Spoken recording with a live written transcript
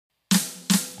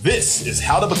This is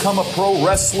How to Become a Pro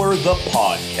Wrestler, the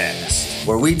podcast,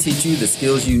 where we teach you the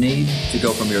skills you need to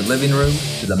go from your living room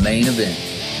to the main event.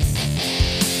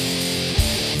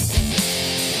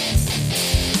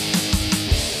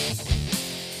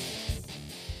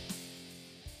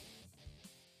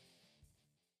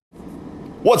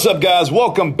 What's up, guys?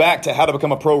 Welcome back to How to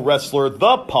Become a Pro Wrestler,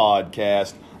 the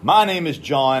podcast. My name is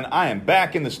John. I am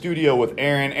back in the studio with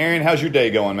Aaron. Aaron, how's your day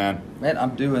going, man? Man,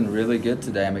 I'm doing really good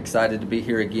today. I'm excited to be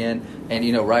here again. And,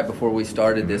 you know, right before we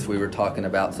started this, we were talking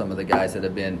about some of the guys that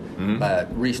have been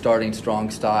restarting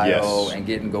Strong Style and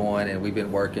getting going. And we've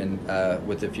been working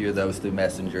with a few of those through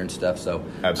Messenger and stuff. So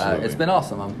it's been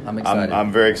awesome. I'm excited.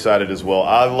 I'm very excited as well.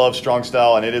 I love Strong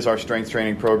Style, and it is our strength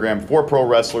training program for pro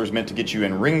wrestlers meant to get you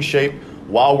in ring shape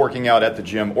while working out at the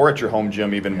gym or at your home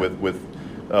gym, even with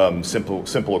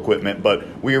simple equipment.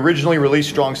 But we originally released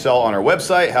Strong Style on our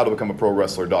website,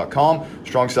 howtobecomeaprowrestler.com.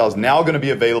 Strong Style is now going to be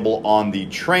available on the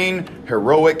Train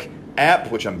Heroic app,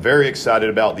 which I'm very excited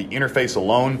about. The interface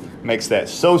alone makes that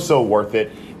so worth it.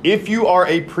 If you are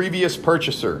a previous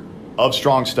purchaser of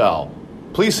Strong Style,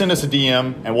 please send us a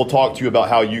DM and we'll talk to you about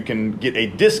how you can get a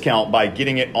discount by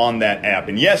getting it on that app.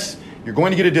 And yes, you're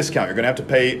going to get a discount. You're going to have to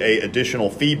pay an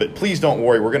additional fee, but please don't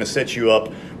worry. We're going to set you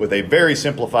up with a very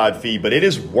simplified fee, but it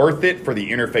is worth it for the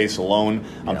interface alone.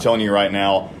 I'm telling you right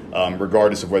now,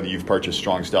 regardless of whether you've purchased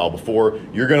Strong Style before,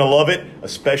 you're going to love it,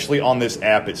 especially on this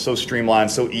app. It's so streamlined,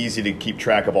 so easy to keep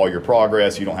track of all your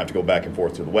progress. You don't have to go back and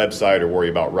forth to the website or worry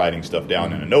about writing stuff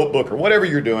down in a notebook or whatever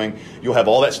you're doing. You'll have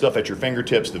all that stuff at your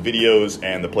fingertips, the videos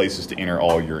and the places to enter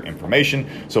all your information.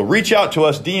 So reach out to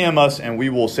us, DM us, and we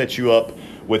will set you up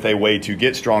with a way to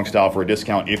get Strong Style for a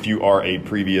discount if you are a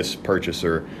previous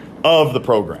purchaser of the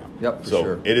program. Yep, for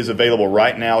sure. It is available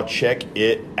right now. Check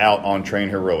it out on Train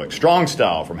Heroic. Strong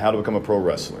Style from How to Become a Pro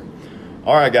Wrestler.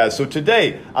 All right, guys. So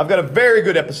today I've got a very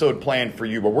good episode planned for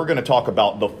you where we're going to talk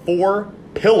about the 4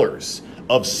 pillars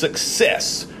of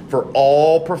success for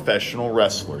all professional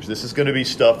wrestlers. This is going to be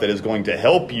stuff that is going to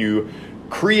help you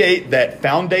create that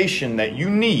foundation that you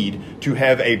need to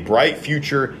have a bright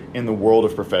future in the world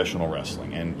of professional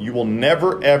wrestling. And you will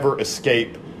never, ever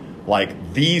escape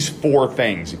like these 4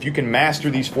 things. If you can master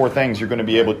these 4 things, you're going to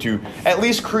be able to at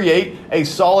least create a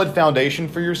solid foundation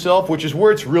for yourself, which is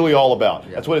where it's really all about.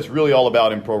 That's what it's really all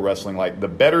about in pro wrestling. Like, the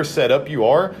better set up you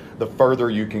are, the further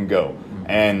you can go.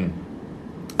 And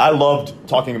I loved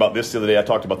talking about this the other day. I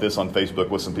talked about this on Facebook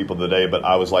with some people today, but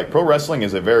I was like, pro wrestling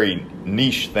is a very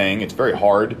niche thing. It's very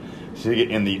hard to get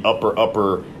in the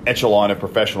upper echelon of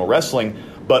professional wrestling.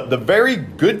 But the very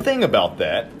good thing about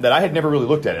that I had never really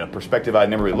looked at it, a perspective I had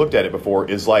never really looked at it before,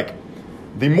 is like,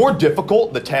 the more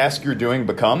difficult the task you're doing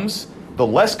becomes, the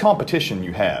less competition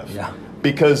you have. Yeah.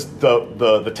 Because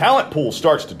the talent pool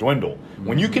starts to dwindle.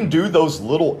 When you can do those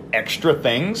little extra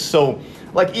things, so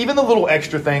like even the little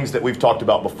extra things that we've talked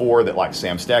about before that like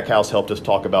Sam Stackhouse helped us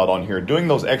talk about on here, doing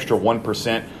those extra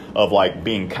 1% of like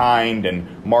being kind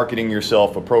and marketing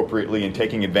yourself appropriately and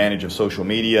taking advantage of social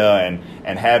media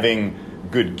and having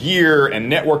good gear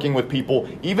and networking with people,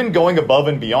 even going above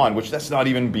and beyond, which that's not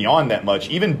even beyond that much,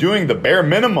 even doing the bare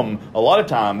minimum a lot of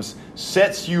times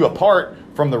sets you apart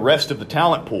from the rest of the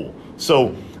talent pool.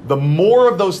 So the more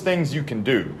of those things you can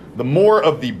do, the more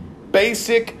of the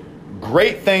basic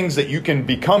great things that you can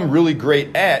become really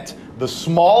great at, the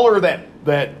smaller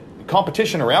that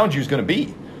competition around you is going to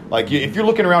be. Like, if you're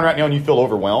looking around right now and you feel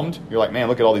overwhelmed, you're like, man,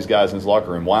 look at all these guys in this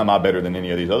locker room. Why am I better than any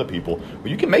of these other people? Well,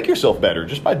 you can make yourself better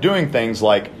just by doing things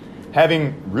like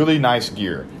having really nice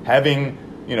gear, having,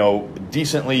 you know,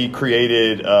 decently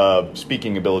created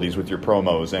speaking abilities with your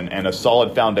promos and a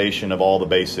solid foundation of all the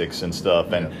basics and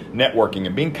stuff, and networking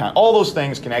and being kind. All those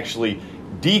things can actually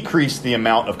decrease the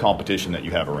amount of competition that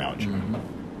you have around you.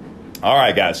 All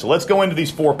right, guys, so let's go into these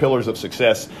 4 pillars of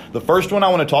success. The first one I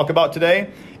want to talk about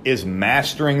today is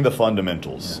mastering the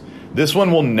fundamentals. This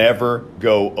one will never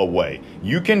go away.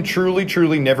 You can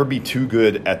truly never be too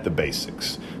good at the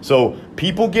basics. So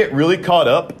people get really caught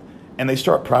up and they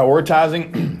start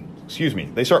prioritizing,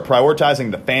 they start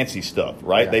prioritizing the fancy stuff,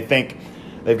 right? They think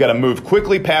they've got to move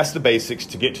quickly past the basics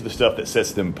to get to the stuff that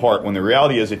sets them apart, when the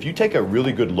reality is, if you take a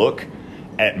really good look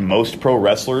at most pro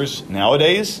wrestlers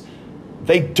nowadays,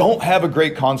 they don't have a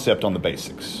great concept on the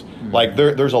basics. Like,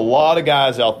 there's a lot of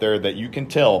guys out there that you can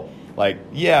tell, like,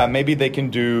 yeah, maybe they can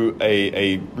do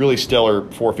a really stellar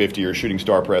 450 or shooting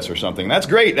star press or something. That's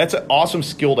great. That's an awesome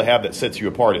skill to have that sets you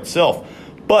apart itself.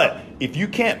 But if you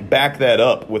can't back that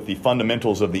up with the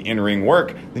fundamentals of the in-ring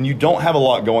work, then you don't have a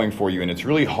lot going for you, and it's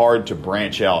really hard to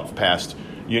branch out past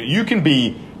You can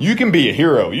be a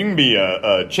hero. You can be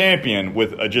a champion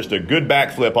with just a good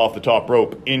backflip off the top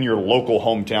rope in your local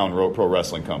hometown pro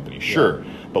wrestling company. Sure.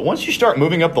 Yeah. But once you start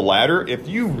moving up the ladder, if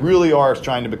you really are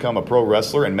trying to become a pro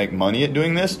wrestler and make money at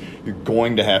doing this, you're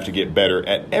going to have to get better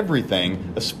at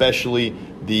everything, especially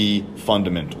the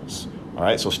fundamentals. All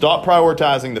right, so stop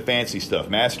prioritizing the fancy stuff.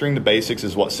 Mastering the basics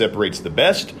is what separates the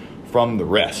best from the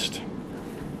rest.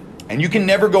 And you can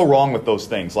never go wrong with those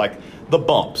things like the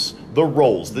bumps, the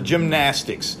rolls, the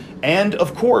gymnastics, and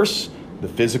of course, the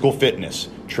physical fitness,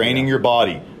 training your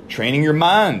body, training your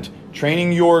mind,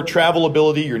 training your travel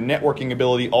ability, your networking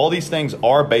ability. All these things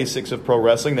are basics of pro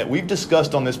wrestling that we've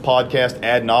discussed on this podcast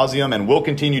ad nauseum and will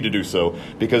continue to do so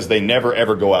because they never,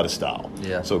 ever go out of style.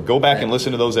 Yeah. So go back and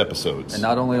listen to those episodes. And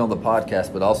not only on the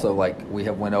podcast, but also like we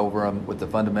have went over them with the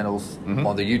fundamentals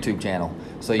on the YouTube channel.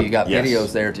 So you got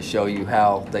videos there to show you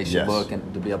how they should look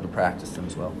and to be able to practice them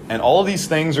as well. And all of these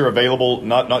things are available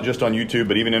not just on YouTube,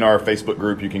 but even in our Facebook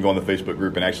group. You can go on the Facebook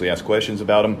group and actually ask questions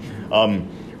about them.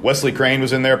 Wesley Crane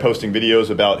was in there posting videos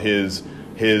about his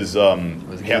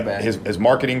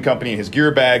marketing company, his gear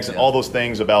bags, and all those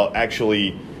things about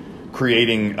actually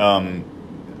creating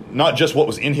not just what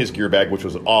was in his gear bag, which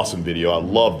was an awesome video. I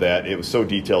love that. It was so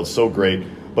detailed, so great.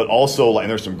 But also, and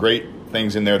there's some great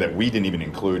things in there that we didn't even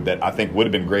include that I think would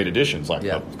have been great additions, like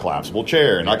a collapsible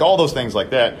chair and like all those things like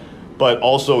that. But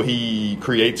also he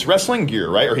creates wrestling gear,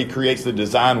 right? Or he creates the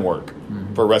design work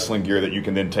for wrestling gear that you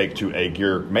can then take to a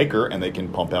gear maker and they can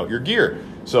pump out your gear.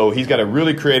 So he's got a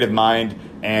really creative mind,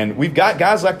 and we've got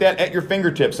guys like that at your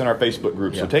fingertips in our Facebook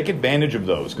group. So take advantage of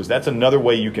those, because that's another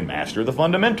way you can master the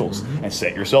fundamentals and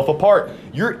set yourself apart.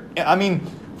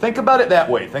 Think about it that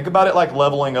way. Think about it like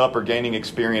leveling up or gaining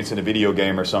experience in a video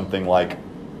game or something. Like,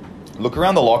 look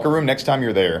around the locker room next time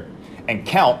you're there and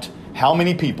count how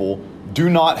many people do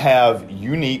not have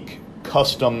unique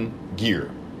custom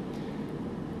gear.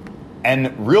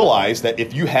 And realize that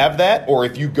if you have that, or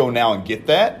if you go now and get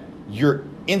that, you're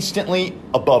instantly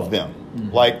above them.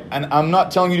 And I'm not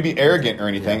telling you to be arrogant or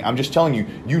anything. I'm just telling you,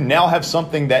 you now have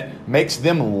something that makes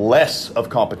them less of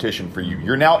competition for you.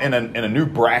 You're now in a new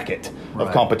bracket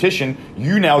of competition.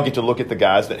 You now get to look at the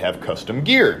guys that have custom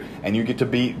gear, and you get to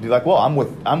be like, well,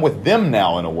 I'm with them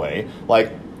now in a way.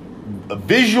 Like,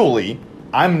 visually,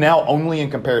 I'm now only in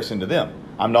comparison to them.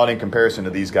 I'm not in comparison to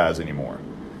these guys anymore.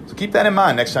 So keep that in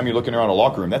mind next time you're looking around a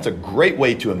locker room. That's a great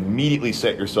way to immediately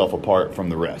set yourself apart from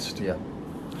the rest. Yeah.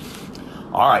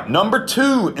 All right, number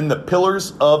 2 in the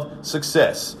pillars of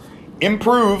success.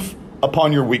 Improve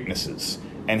upon your weaknesses.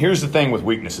 And here's the thing with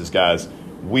weaknesses, guys.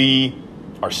 We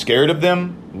are scared of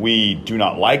them. We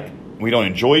don't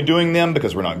enjoy doing them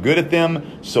because we're not good at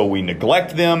them, so we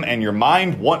neglect them, and your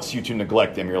mind wants you to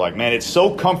neglect them. You're like, man, it's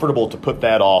so comfortable to put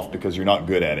that off because you're not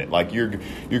good at it. Like, you're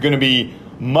going to be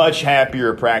much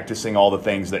happier practicing all the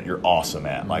things that you're awesome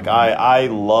at. Like, I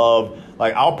love,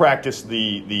 like, I'll practice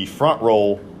the front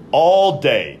roll all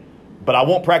day, but I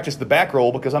won't practice the back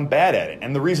roll because I'm bad at it.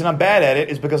 And the reason I'm bad at it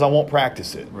is because I won't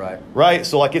practice it. Right?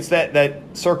 So, like, it's that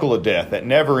circle of death, that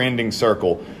never-ending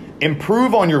circle.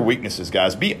 Improve on your weaknesses,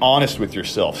 guys. Be honest with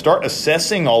yourself. Start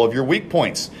assessing all of your weak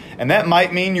points. And that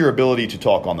might mean your ability to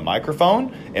talk on the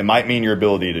microphone. It might mean your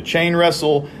ability to chain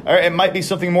wrestle. Or it might be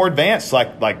something more advanced,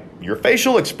 like your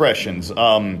facial expressions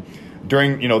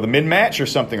during the mid-match or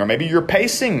something. Or maybe your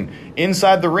pacing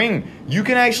inside the ring. You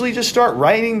can actually just start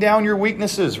writing down your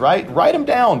weaknesses, right? Write them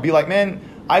down. Be like, man,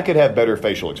 I could have better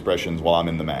facial expressions while I'm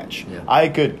in the match.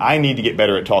 I need to get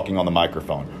better at talking on the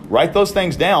microphone. Write those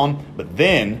things down, but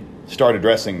then start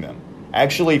addressing them.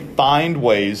 Actually find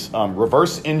ways,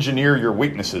 reverse engineer your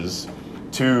weaknesses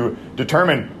to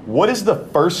determine what is the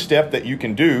first step that you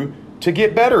can do to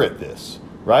get better at this,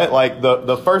 right? Like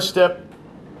the first step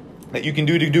that you can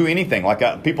do to do anything.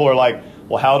 Like people are like,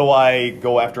 well, how do I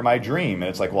go after my dream? And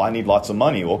it's like, well, I need lots of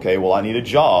money. Okay, well, I need a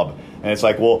job. And it's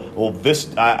like, well,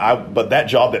 but that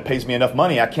job that pays me enough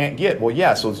money, I can't get. Well,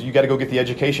 yeah, so you got to go get the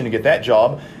education to get that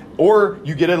job. Or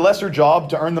you get a lesser job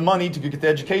to earn the money to get the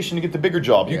education to get the bigger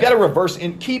job. You got to reverse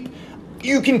and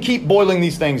you can keep boiling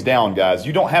these things down, guys.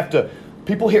 You don't have to.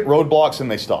 People hit roadblocks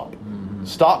and they stop.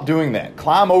 Stop doing that.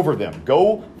 Climb over them.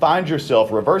 Go find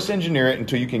yourself, reverse engineer it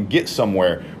until you can get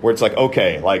somewhere where it's like,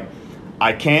 okay, like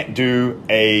I can't do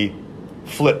a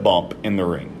flip bump in the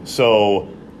ring. So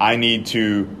I need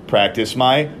to practice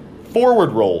my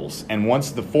forward rolls. And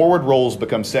once the forward rolls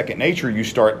become second nature, you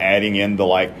start adding in the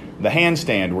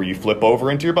handstand where you flip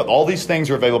over into your butt. All these things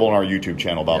are available on our YouTube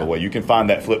channel, by the way. You can find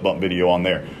that flip bump video on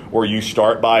there. Or you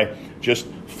start by just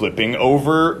flipping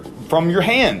over from your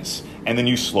hands. and then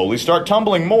you slowly start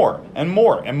tumbling more and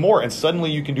more and more, and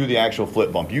suddenly you can do the actual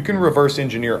flip bump. You can reverse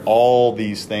engineer all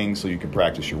these things so you can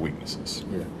practice your weaknesses.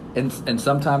 Yeah. And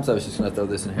sometimes, I was just going to throw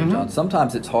this in here, John,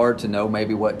 sometimes it's hard to know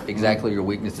maybe what exactly your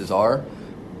weaknesses are,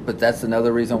 but that's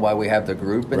another reason why we have the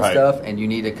group and stuff, and you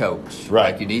need a coach.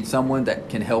 Right. Like, you need someone that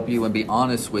can help you and be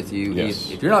honest with you.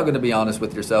 Yes. If you're not going to be honest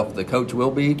with yourself, the coach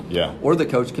will be. Yeah. Or the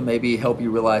coach can maybe help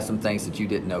you realize some things that you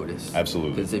didn't notice.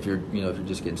 Absolutely. Because if you're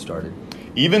just getting started.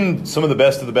 Even some of the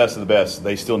best of the best of the best,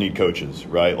 they still need coaches,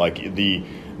 right? Like the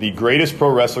greatest pro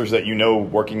wrestlers that you know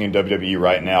working in WWE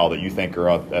right now that you think are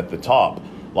at the top,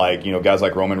 like, guys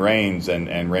like Roman Reigns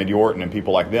and Randy Orton and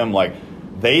people like them, like,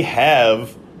 they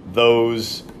have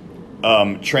those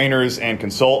trainers and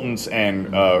consultants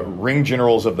and ring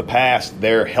generals of the past.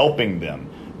 They're helping them.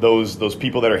 Those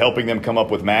people that are helping them come up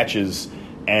with matches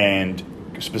and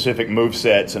specific move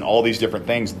sets and all these different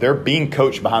things, they're being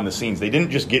coached behind the scenes. They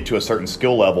didn't just get to a certain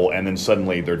skill level and then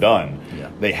suddenly they're done. Yeah.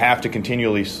 They have to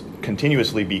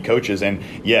continuously be coaches. And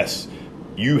yes,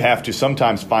 you have to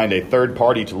sometimes find a third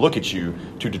party to look at you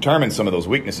to determine some of those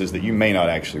weaknesses that you may not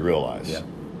actually realize. Yeah.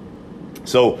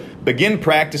 So begin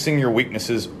practicing your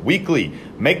weaknesses weekly.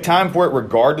 Make time for it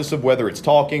regardless of whether it's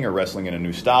talking or wrestling in a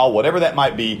new style, whatever that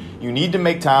might be. You need to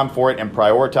make time for it and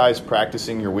prioritize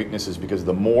practicing your weaknesses, because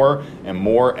the more and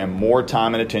more and more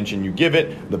time and attention you give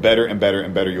it, the better and better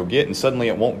and better you'll get. And suddenly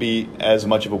it won't be as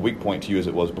much of a weak point to you as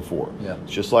it was before. Yeah.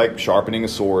 It's just like sharpening a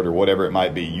sword or whatever it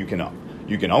might be. You can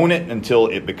own it until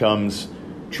it becomes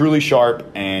truly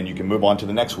sharp and you can move on to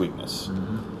the next weakness.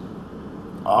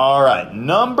 All right,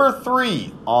 number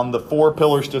 3 on the 4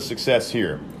 pillars to success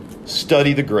here.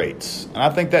 Study the greats. And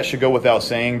I think that should go without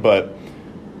saying, but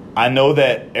I know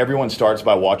that everyone starts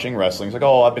by watching wrestling. It's like,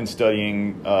 oh, I've been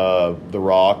studying The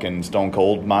Rock and Stone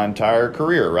Cold my entire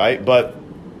career, right? But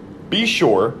be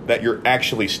sure that you're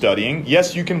actually studying.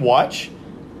 Yes, you can watch,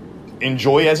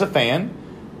 enjoy as a fan,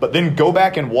 but then go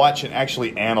back and watch and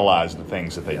actually analyze the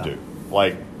things that they do.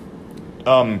 Like,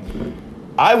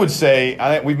 I would say,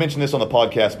 I think we've mentioned this on the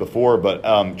podcast before,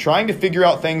 but trying to figure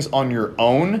out things on your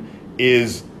own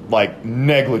is like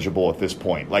negligible at this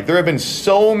point. Like, there have been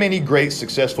so many great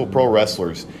successful pro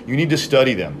wrestlers. You need to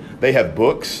study them. They have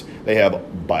books, they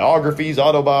have biographies,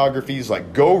 autobiographies.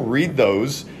 Like, go read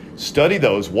those, study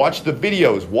those, watch the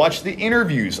videos, watch the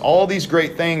interviews, all these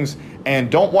great things.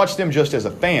 And don't watch them just as a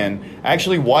fan.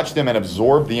 Actually watch them and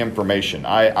absorb the information.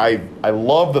 I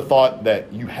love the thought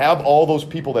that you have all those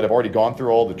people that have already gone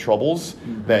through all the troubles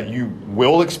that you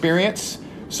will experience.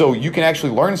 So you can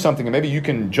actually learn something, and maybe you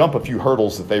can jump a few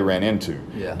hurdles that they ran into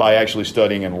by actually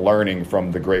studying and learning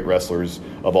from the great wrestlers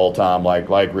of all time,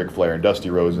 like Ric Flair and Dusty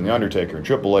Rhodes and The Undertaker and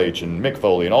Triple H and Mick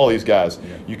Foley and all these guys.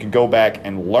 Yeah. You can go back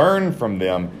and learn from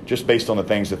them just based on the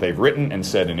things that they've written and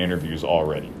said in interviews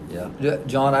already. Yeah,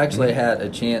 John, I actually had a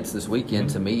chance this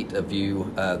weekend to meet a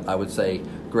few, I would say,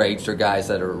 greats or guys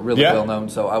that are really well known.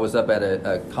 So I was up at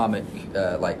a comic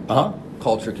pop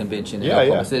culture convention in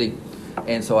Oklahoma City.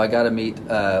 And so I got to meet,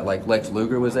 like Lex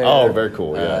Luger was there. Oh, very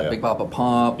cool. Big Papa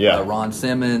Pump, Ron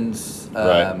Simmons,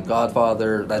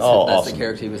 Godfather. That's awesome. the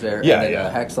character he was there. Yeah, and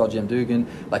then Hacksaw Jim Duggan.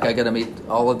 Like, I got to meet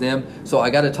all of them. So I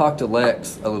got to talk to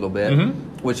Lex a little bit,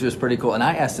 which was pretty cool. And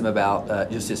I asked him about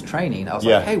just his training. I was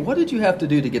like, hey, what did you have to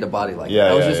do to get a body like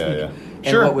that?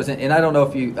 And what was it? And I don't know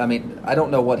if I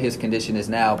don't know what his condition is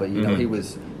now, but you know,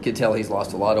 could tell he's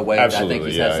lost a lot of weight. Absolutely. I think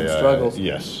he's had some struggles.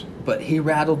 Yes. But he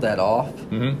rattled that off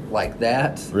like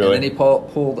that. Really? And then he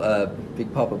pulled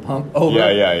Big Papa Pump over.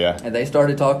 And they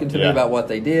started talking to me about what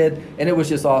they did. And it was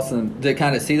just awesome to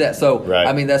kind of see that. So,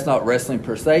 I mean, that's not wrestling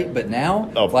per se. But now,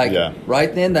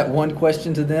 right then, that one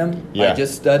question to them, I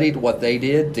just studied what they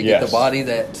did to get the body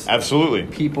that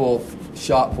people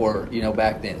shot for,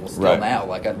 back then. Well, still now.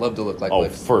 Like, I'd love to look like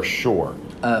Lex. Oh, for sure.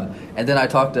 And then I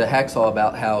talked to Hacksaw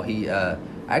about how he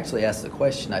actually asked the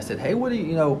question. I said, hey, what do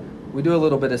you, we do a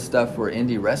little bit of stuff for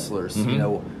indie wrestlers,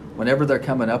 whenever they're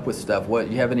coming up with stuff,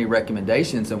 you have any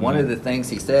recommendations? And one of the things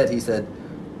he said,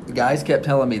 the guys kept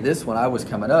telling me this when I was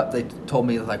coming up. They told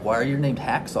me, like, why are you named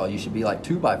Hacksaw? You should be like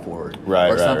 2x4 or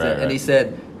something. Right. And he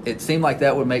said, it seemed like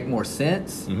that would make more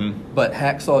sense, but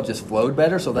Hacksaw just flowed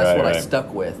better, so that's what I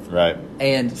stuck with. Right.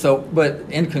 And so, but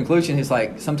in conclusion, he's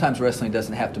like, sometimes wrestling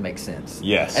doesn't have to make sense.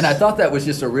 Yes. And I thought that was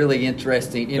just a really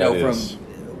interesting, from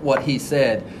what he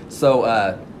said. So,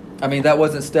 I mean, that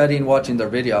wasn't studying, watching their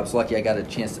video. I was lucky I got a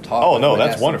chance to talk. Oh, no,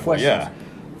 that's wonderful. Yeah.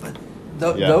 But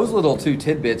those little 2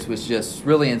 tidbits was just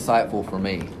really insightful for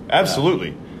me.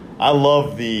 Absolutely. I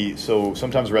love so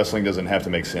sometimes wrestling doesn't have to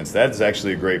make sense. That's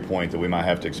actually a great point that we might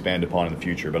have to expand upon in the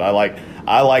future. But I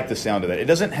like the sound of that. It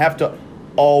doesn't have to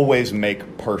always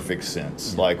make perfect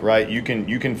sense. Like, right, you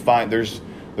can find, there's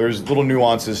there's little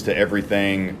nuances to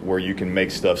everything where you can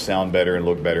make stuff sound better and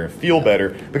look better and feel better,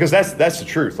 because that's the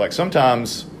truth. Like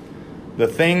sometimes the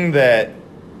thing that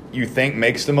you think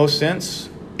makes the most sense,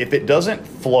 if it doesn't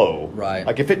flow, right,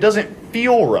 like if it doesn't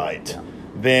feel right,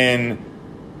 then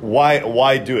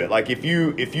why do it? Like if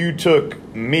you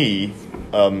took me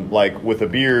like with a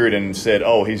beard and said,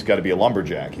 oh, he's got to be a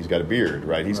lumberjack, he's got a beard,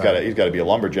 right? He's got to be a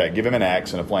lumberjack. Give him an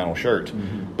axe and a flannel shirt.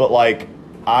 Mm-hmm. But like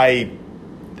I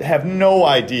have no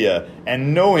idea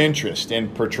and no interest in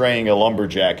portraying a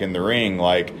lumberjack in the ring.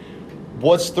 Like,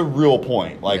 what's the real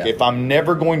point? Like, if I'm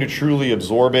never going to truly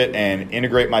absorb it and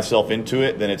integrate myself into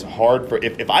it, then it's hard for,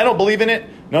 if I don't believe in it,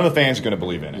 none of the fans are going to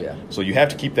believe in it. Yeah. So you have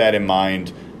to keep that in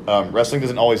mind. Wrestling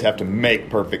doesn't always have to make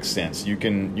perfect sense. You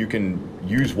can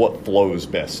use what flows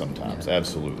best sometimes. Yeah.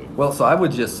 Absolutely. Well, so I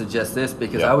would just suggest this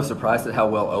because I was surprised at how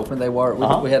well open they were.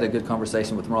 We had a good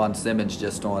conversation with Ron Simmons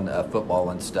just on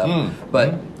football and stuff.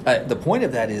 But the point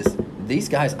of that is these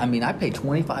guys, I mean, I paid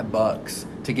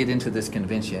 $25 to get into this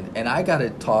convention, and I got to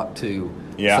talk to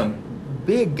some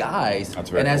big guys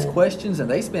and ask questions, and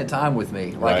they spent time with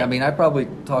me. Like, I mean, I probably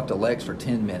talked to Lex for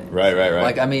 10 minutes. Right.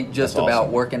 Like, I mean, just that's about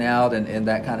working out and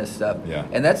that kind of stuff. Yeah.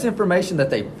 And that's information that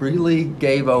they freely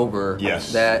gave over.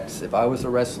 Yes. That if I was a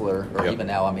wrestler, or even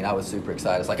now, I mean, I was super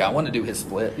excited. It's like, I want to do his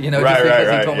split, you know, just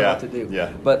because he told me what to do.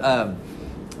 Yeah. But,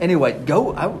 anyway,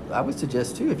 go. I would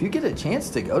suggest too, if you get a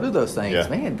chance to go to those things,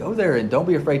 man, go there and don't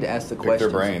be afraid to ask the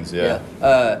questions. Pick their brains,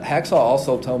 Hacksaw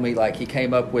also told me, like, he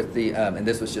came up with the, and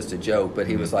this was just a joke, but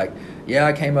he was like,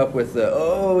 I came up with the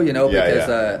because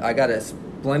I got a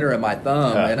splinter in my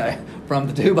thumb and from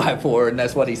the 2x4, and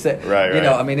that's what he said. Right. You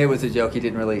know, I mean, it was a joke. He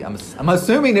didn't really. I'm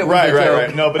assuming it was a joke.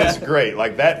 Right. No, but it's great.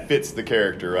 Like, that fits the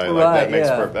character, right? Like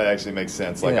that actually makes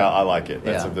sense. Like I like it.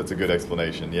 That's a good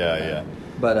explanation. Yeah.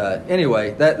 But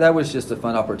anyway, that was just a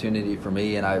fun opportunity for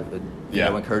me, and I would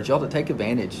encourage y'all to take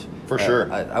advantage. For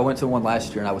sure. I went to one last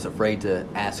year, and I was afraid to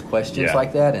ask questions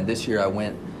like that, and this year I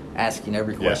went asking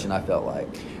every question I felt like.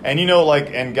 And you know, like,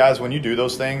 and guys, when you do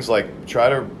those things, like, try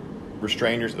to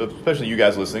restrain yourself, especially you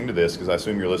guys listening to this, because I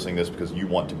assume you're listening to this because you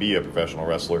want to be a professional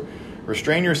wrestler.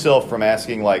 Restrain yourself from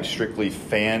asking, like, strictly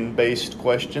fan-based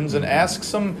questions, and ask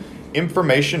some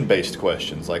information-based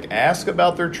questions. Like, ask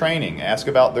about their training, ask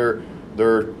about their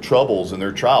troubles and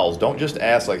their trials. Don't just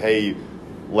ask, like, hey,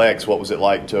 Lex, what was it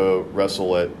like to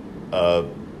wrestle at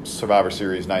Survivor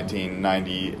Series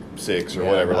 1996 or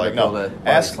whatever? Like, no,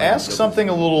 ask something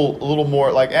a little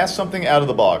more, like, ask something out of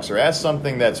the box, or ask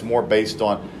something that's more based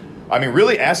on, I mean,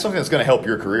 really ask something that's going to help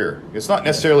your career. It's not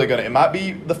necessarily going to, it might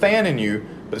be the fan in you,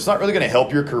 but it's not really going to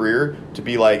help your career to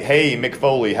be like, hey, Mick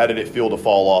Foley, how did it feel to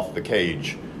fall off the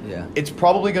cage? Yeah. It's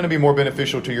probably going to be more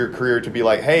beneficial to your career to be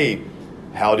like, hey,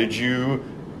 how did you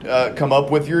come up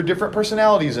with your different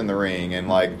personalities in the ring? And,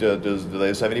 like, do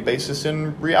those have any basis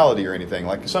in reality or anything?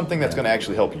 Like, something that's going to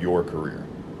actually help your career.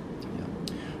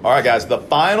 Yeah. All right, guys, the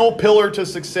final pillar to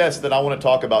success that I want to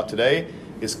talk about today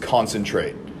is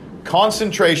concentrate.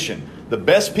 Concentration. The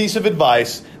best piece of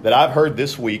advice that I've heard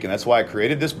this week, and that's why I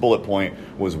created this bullet point,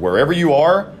 was wherever you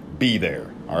are, be there.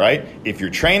 All right? If you're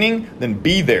training, then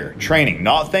be there. Training,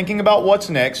 not thinking about what's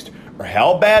next or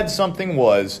how bad something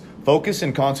was. Focus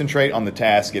and concentrate on the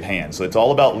task at hand. So it's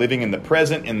all about living in the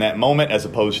present, in that moment, as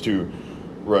opposed to,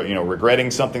 regretting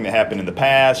something that happened in the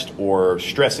past or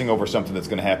stressing over something that's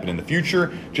going to happen in the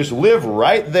future. Just live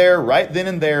right there, right then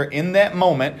and there, in that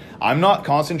moment. I'm not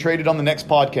concentrated on the next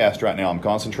podcast right now. I'm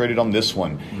concentrated on this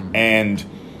one. Mm-hmm. And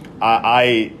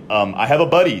I have a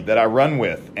buddy that I run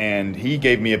with, and he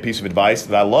gave me a piece of advice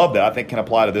that I love that I think can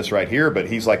apply to this right here. But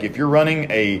he's like, if you're running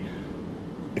a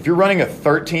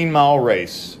 13-mile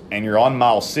race and you're on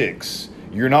mile 6,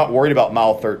 you're not worried about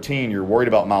mile 13, you're worried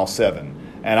about mile 7.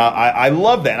 And I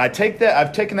love that. And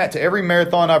I've taken that to every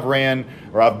marathon I've ran,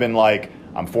 where I've been like,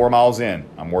 I'm 4 miles in,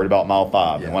 I'm worried about mile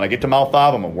 5. Yeah. And when I get to mile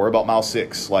 5, I'm going to worry about mile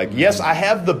 6. Like, yes, I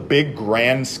have the big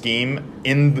grand scheme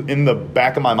in the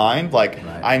back of my mind. Like,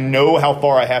 I know how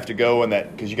far I have to go, and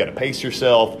that, because you got to pace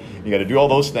yourself, you got to do all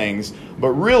those things. But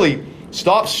really,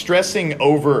 stop stressing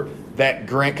over that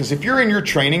grant, because if you're in your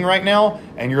training right now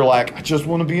and you're like, I just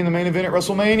want to be in the main event at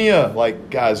WrestleMania, like,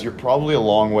 guys, you're probably a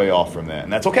long way off from that,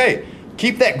 and that's okay.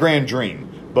 Keep that grand dream,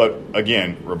 but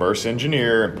again, reverse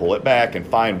engineer and pull it back and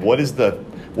find what is the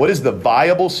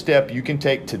viable step you can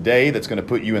take today that's going to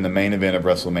put you in the main event of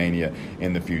WrestleMania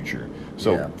in the future.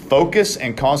 So focus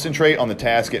and concentrate on the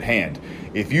task at hand.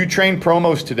 If you train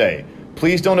promos today,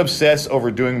 please don't obsess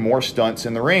over doing more stunts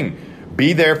in the ring.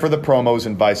 Be there for the promos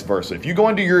and vice versa. If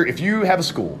you have a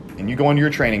school and you go into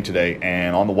your training today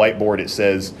and on the whiteboard it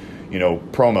says,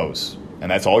 promos,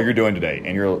 and that's all you're doing today,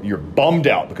 and you're bummed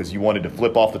out because you wanted to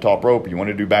flip off the top rope, or you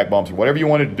wanted to do back bumps, or whatever you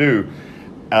wanted to do,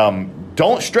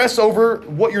 don't stress over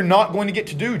what you're not going to get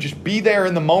to do. Just be there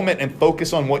in the moment and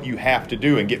focus on what you have to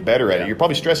do and get better at it. You're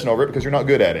probably stressing over it because you're not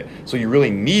good at it. So you really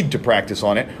need to practice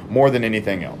on it more than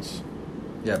anything else.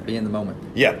 Yeah, be in the moment.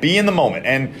 Yeah, be in the moment.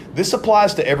 And this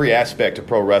applies to every aspect of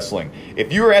pro wrestling.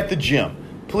 If you're at the gym,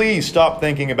 please stop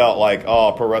thinking about like,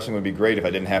 oh, pro wrestling would be great if I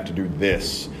didn't have to do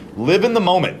this. Live in the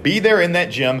moment. Be there in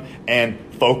that gym and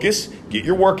focus. Get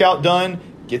your workout done.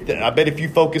 I bet if you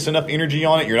focus enough energy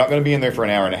on it, you're not going to be in there for an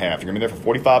hour and a half. You're going to be there for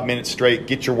 45 minutes straight.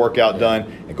 Get your workout done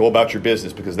and go about your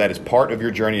business, because that is part of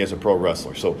your journey as a pro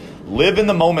wrestler. So live in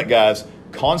the moment, guys.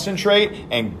 Concentrate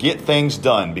and get things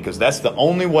done, because that's the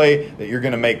only way that you're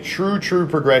going to make true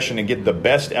progression and get the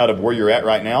best out of where you're at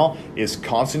right now, is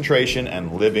concentration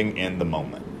and living in the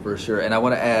moment. For sure. And I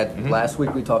want to add, last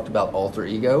week we talked about alter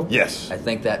ego. Yes. I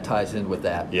think that ties in with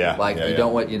that. Yeah. Like you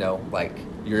don't want, like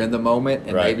you're in the moment,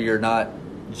 and maybe you're not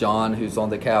John who's on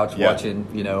the couch watching,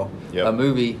 a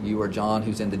movie. You are John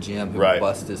who's in the gym, who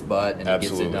busts his butt and gets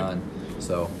it done.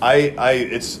 So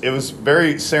it was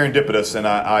very serendipitous, and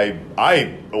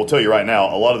I will tell you right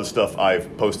now, a lot of the stuff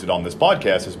I've posted on this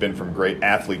podcast has been from great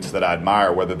athletes that I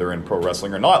admire, whether they're in pro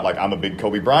wrestling or not. Like, I'm a big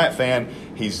Kobe Bryant fan.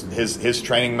 His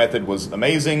training method was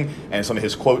amazing, and some of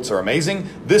his quotes are amazing.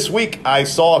 This week I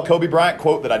saw a Kobe Bryant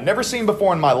quote that I'd never seen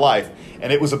before in my life,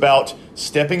 and it was about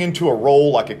stepping into a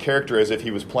role like a character as if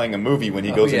he was playing a movie when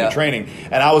he goes into training.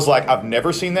 And I was like, I've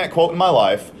never seen that quote in my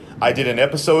life. I did an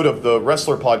episode of the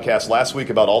Wrestler podcast last week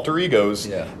about alter egos.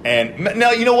 Yeah. And now,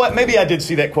 you know what? Maybe I did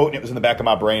see that quote and it was in the back of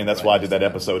my brain, and that's why I did that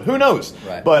episode. Who knows?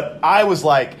 Right. But I was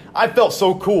like, I felt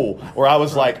so cool, where I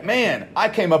was like, man, I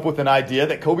came up with an idea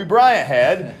that Kobe Bryant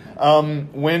had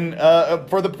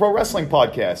for the pro wrestling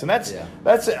podcast. And that's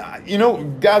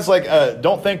guys, like,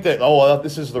 don't think that,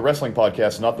 this is the wrestling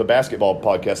podcast, not the basketball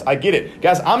podcast. I get it.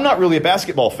 Guys, I'm not really a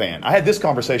basketball fan. I had this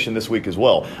conversation this week as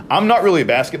well. I'm not really a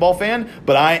basketball fan,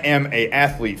 but I am a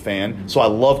athlete fan. So I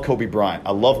love Kobe Bryant.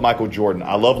 I love Michael Jordan.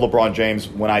 I love LeBron James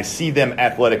when I see them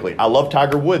athletically. I love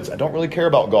Tiger Woods. I don't really care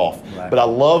about golf, but I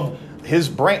love his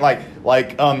brain.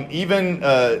 Even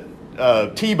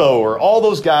Tebow, or all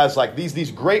those guys, like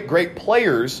these great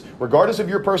players, regardless of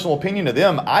your personal opinion of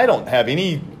them, I don't have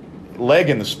any leg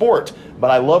in the sport,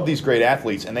 but I love these great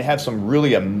athletes, and they have some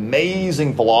really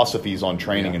amazing philosophies on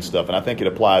training and stuff, and I think it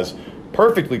applies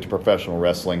perfectly to professional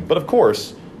wrestling. But of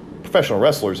course, professional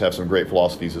wrestlers have some great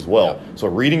philosophies as well. Yeah. So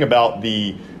reading about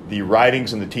the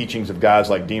writings and the teachings of guys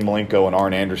like Dean Malenko and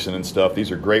Arn Anderson and stuff,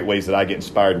 these are great ways that I get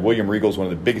inspired. William Regal is one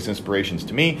of the biggest inspirations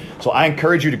to me. So I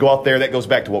encourage you to go out there. That goes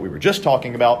back to what we were just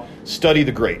talking about. Study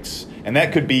the greats. And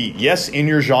that could be, yes, in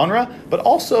your genre, but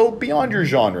also beyond your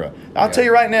genre. I'll tell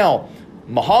you right now,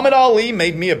 Muhammad Ali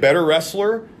made me a better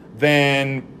wrestler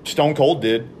than Stone Cold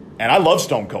did. And I love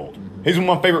Stone Cold. He's one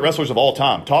of my favorite wrestlers of all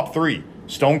time. Top 3.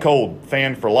 Stone Cold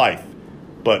fan for life.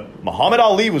 But Muhammad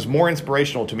Ali was more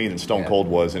inspirational to me than Stone Cold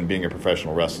was in being a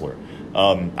professional wrestler.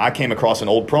 I came across an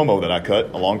old promo that I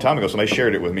cut a long time ago. Somebody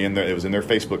shared it with me, and it was in their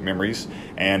Facebook memories.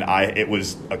 And I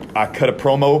cut a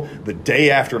promo the day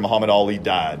after Muhammad Ali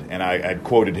died, and I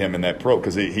quoted him in that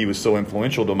because he was so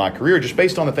influential to my career just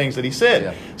based on the things that he said.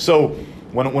 Yeah. So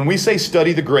when we say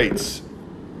study the greats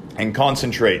and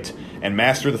concentrate and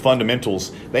master the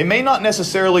fundamentals, they may not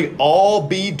necessarily all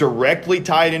be directly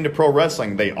tied into pro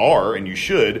wrestling. They are, and you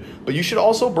should, but you should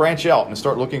also branch out and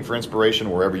start looking for inspiration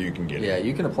wherever you can get it. Yeah,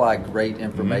 you can apply great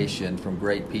information from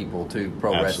great people to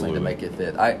pro wrestling to make it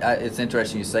fit. It's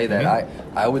interesting you say that.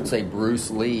 I would say Bruce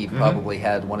Lee probably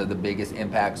had one of the biggest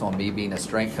impacts on me being a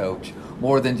strength coach,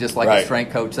 more than just like a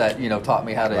strength coach that taught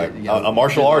me how to a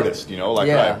martial artist,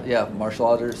 martial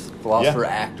artist, philosopher,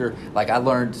 actor. Like, I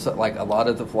learned a lot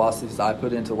of the philosophies I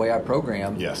put into the way I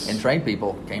program and train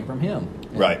people came from him.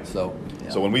 Right. So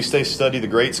when we say study the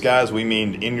greats, guys, we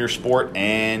mean in your sport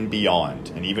and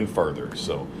beyond, and even further.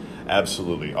 So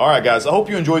absolutely. All right, guys, I hope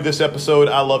you enjoyed this episode.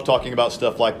 I love talking about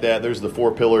stuff like that. There's the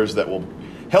 4 pillars that will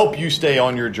help you stay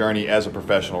on your journey as a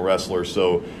professional wrestler.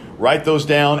 So write those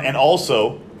down, and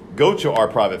also go to our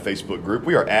private Facebook group.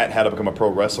 We are at How to Become a Pro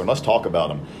Wrestler, and let's talk about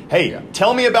them. Hey,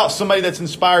 tell me about somebody that's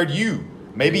inspired you,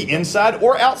 maybe inside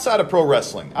or outside of pro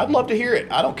wrestling. I'd love to hear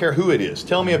it. I don't care who it is.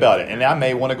 Tell me about it, and I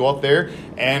may want to go up there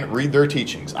and read their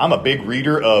teachings. I'm a big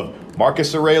reader of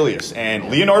Marcus Aurelius, and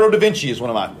Leonardo da Vinci is one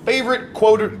of my favorite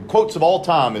quotes of all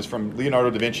time is from Leonardo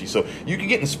da Vinci. So you can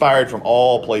get inspired from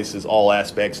all places, all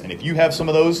aspects, and if you have some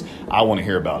of those, I want to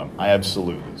hear about them. I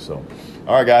absolutely. So,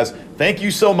 all right, guys, thank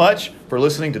you so much for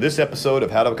listening to this episode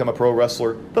of How to Become a Pro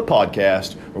Wrestler, the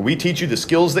podcast, where we teach you the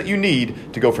skills that you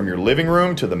need to go from your living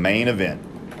room to the main event.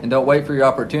 And don't wait for your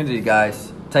opportunity,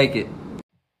 guys. Take it.